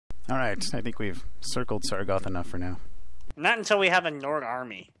Alright, I think we've circled Sargoth enough for now. Not until we have a Nord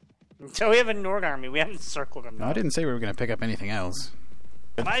army. Until we have a Nord army, we haven't circled them. No, I didn't say we were going to pick up anything else.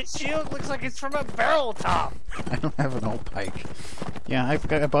 My shield looks like it's from a barrel top. I don't have an old pike. Yeah, I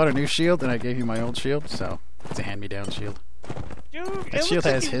bought a new shield and I gave you my old shield, so it's a hand-me-down shield. Dude, that shield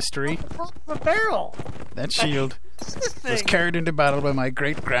has history. A barrel. That shield was carried into battle by my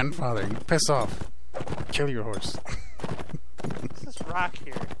great-grandfather. You piss off. Kill your horse. What's this rock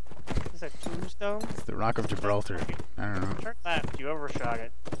here? Is that tombstone? It's the Rock of Gibraltar. I don't know. Turn left. You overshot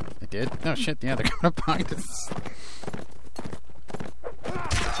it. I did? Oh shit, yeah, they're coming up behind us.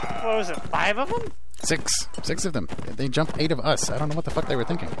 What was it, 5 of them? 6. 6 of them. They jumped 8 of us. I don't know what the fuck they were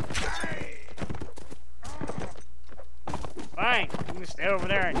thinking. Fine. You can stay over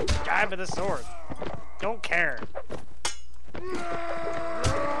there and dive with the sword. Don't care.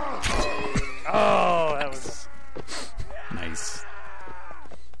 Oh, that was... Nice.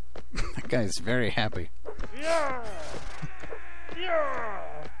 That guy's very happy. Yeah.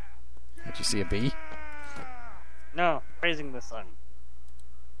 Yeah. Did you see a bee? No, praising the sun.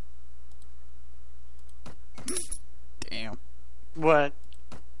 Damn. What?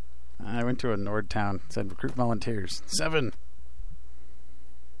 I went to a Nord town. It said recruit volunteers. 7.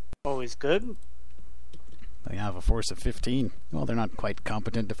 Always good. They have a force of 15. Well, they're not quite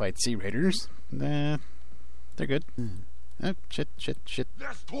competent to fight sea raiders. They're good. Oh, shit.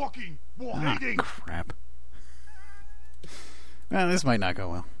 Less talking, more hating. Crap. Well, this might not go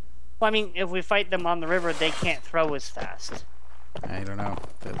well. Well, I mean, if we fight them on the river, they can't throw as fast. I don't know.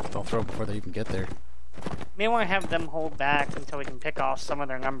 They'll throw before they even get there. May want to have them hold back until we can pick off some of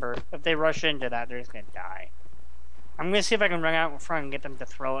their number. If they rush into that, they're just gonna die. I'm gonna see if I can run out in front and get them to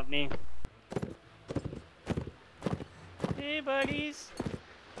throw at me. Hey, buddies.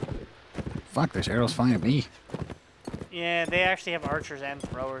 Fuck, this arrow's flying at me. Yeah, they actually have archers and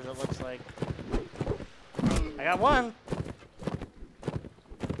throwers, it looks like. I got one.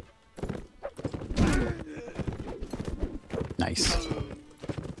 Nice.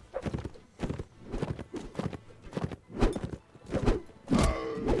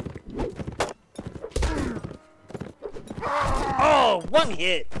 Oh, one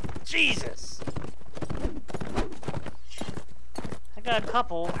hit. Jesus. I got a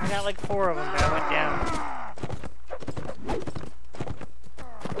couple. I got like 4 of them, but I went down.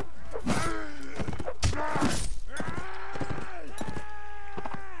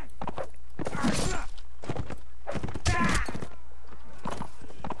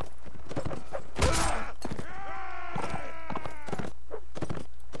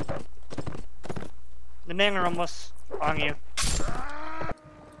 The men are almost on you.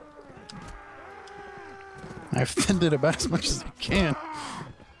 I've thinned it about as much as I can.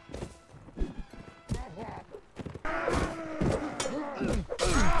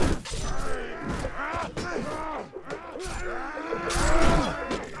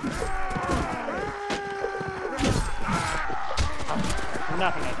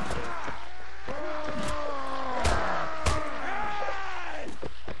 Nothing I can do.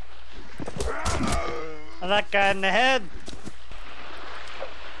 That guy in the head.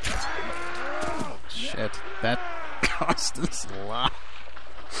 Shit, that cost us a lot.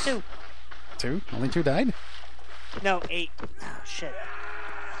 2. 2? Only 2 died? No, 8. Oh, shit.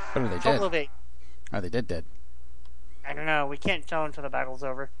 What are they Total dead? of 8. Are they dead? I don't know. We can't tell until the battle's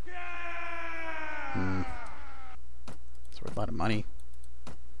over. It's worth a lot of money.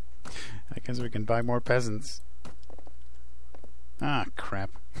 I guess we can buy more peasants. Ah, crap.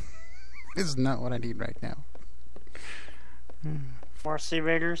 This is not what I need right now. More sea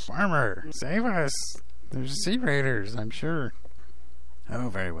raiders? Farmer, save us! There's sea raiders, I'm sure. Oh,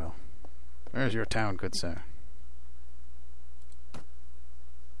 very well. Where's your town, good sir?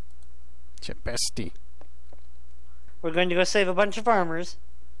 Chopity. We're going to go save a bunch of farmers.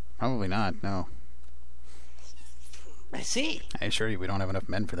 Probably not, no. I see. I assure you we don't have enough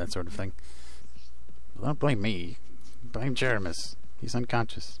men for that sort of thing. Well, don't blame me. Blame Jeremus. He's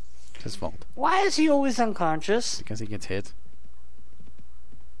unconscious. It's his fault. Why is he always unconscious? Because he gets hit.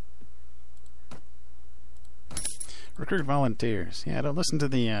 Recruit volunteers. Yeah, don't listen to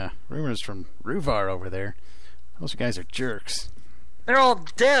the rumors from Ruvar over there. Those guys are jerks. They're all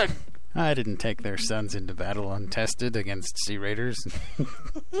dead. I didn't take their sons into battle untested against sea raiders.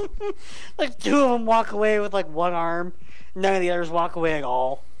 Like 2 of them walk away with like 1 arm. None of the others walk away at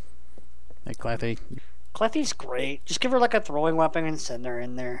all. Hey, Clethy. Clethy's great. Just give her like a throwing weapon and send her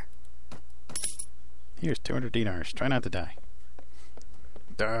in there. Here's 200 dinars. Try not to die.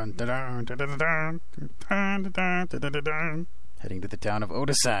 Dun, dun, dun, dun, dun, dun, dun, dun, dun, dun, dun. Heading to the town of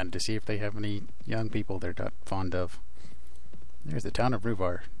Odasan to see if they have any young people they're not fond of. There's the town of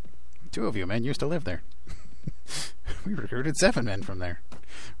Ruvar. 2 of you men used to live there. We recruited 7 men from there.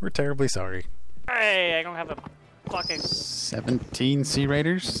 We're terribly sorry. Hey, I don't have a fucking 17 Sea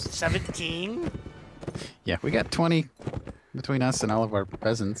Raiders? 17? Yeah, we got 20 between us and all of our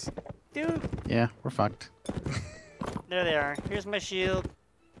peasants. Dude. Yeah, we're fucked. There they are. Here's my shield.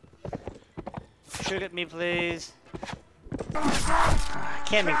 Shoot at me, please. I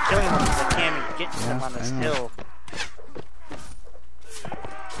can't even kill them because I can't even get to them on this hill.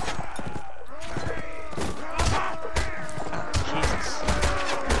 Jesus.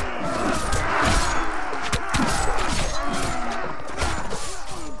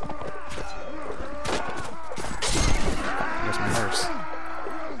 Where's my horse?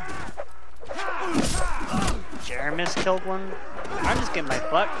 Jeremy's killed one. I'm just getting my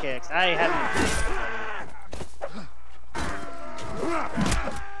butt kicked. I haven't.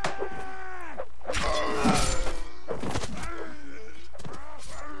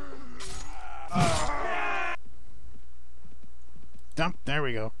 Dump. There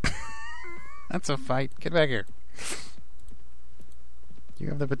we go. That's a fight. Get back here. You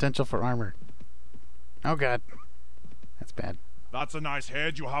have the potential for armor. Oh god. That's bad. That's a nice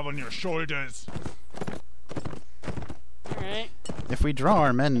head you have on your shoulders. Alright. If we draw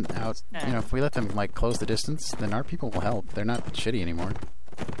our men out, you know, if we let them, like, close the distance, then our people will help. They're not shitty anymore.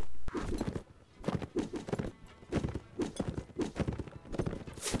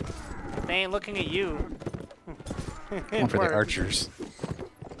 They ain't looking at you. One for the archers.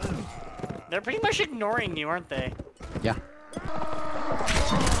 They're pretty much ignoring you, aren't they? Yeah.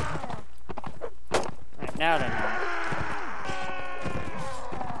 Right, now they're not.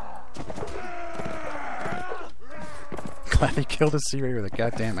 Glad he killed a Sea Raider with a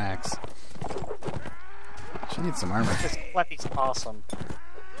goddamn axe. She needs some armor. This Fluffy's awesome.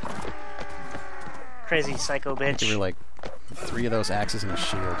 Crazy psycho bitch. There were like 3 of those axes and a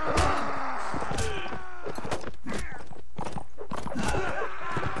shield.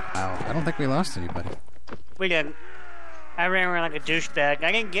 Wow, I don't think we lost anybody. We didn't. I ran around like a douchebag.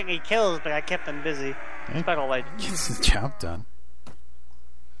 I didn't get any kills, but I kept them busy. Okay. But like, Gets the job done.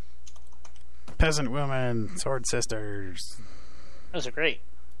 Peasant women, sword sisters. those are great.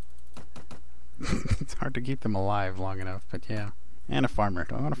 It's hard to keep them alive long enough, but yeah. And a farmer.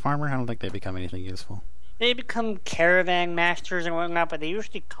 Do I want a farmer? I don't think they become anything useful. They become caravan masters and whatnot, but they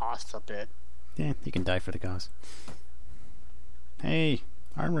usually cost a bit. Yeah, you can die for the cause. Hey,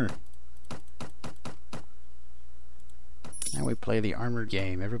 armor. Now we play the armor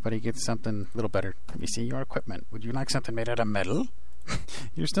game. Everybody gets something a little better. Let me see your equipment. Would you like something made out of metal?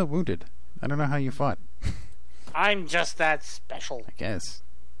 You're still wounded. I don't know how you fought. I'm just that special. I guess.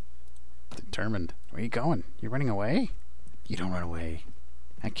 Determined. Where are you going? You're running away? You don't run away.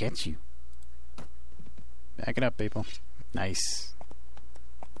 I catch you. Back it up, people. Nice.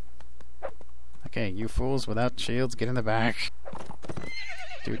 Okay, you fools without shields, get in the back.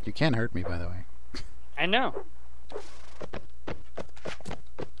 Dude, you can't hurt me, by the way. I know.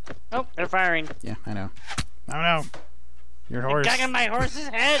 Oh, they're firing. Yeah, I know. Oh no! Your horse. They're gagging my horse's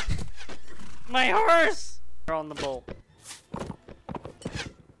head! My horse! They're on the bull.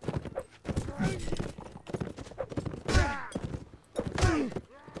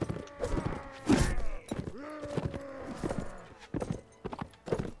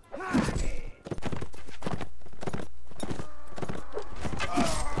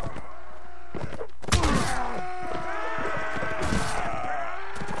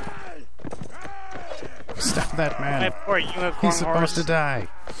 Stop that man. My poor unicorn He's supposed horse. to die.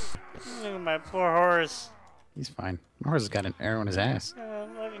 Look at my poor horse. He's fine. My horse has got an arrow in his ass.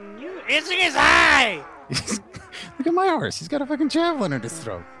 Look at you. It's in his eye! Look at my horse. He's got a fucking javelin in his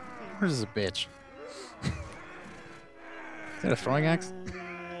throat. Horse is a bitch. Is that a throwing axe?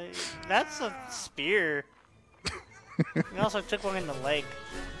 That's a spear. He also took one in the leg.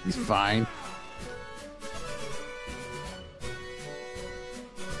 He's fine.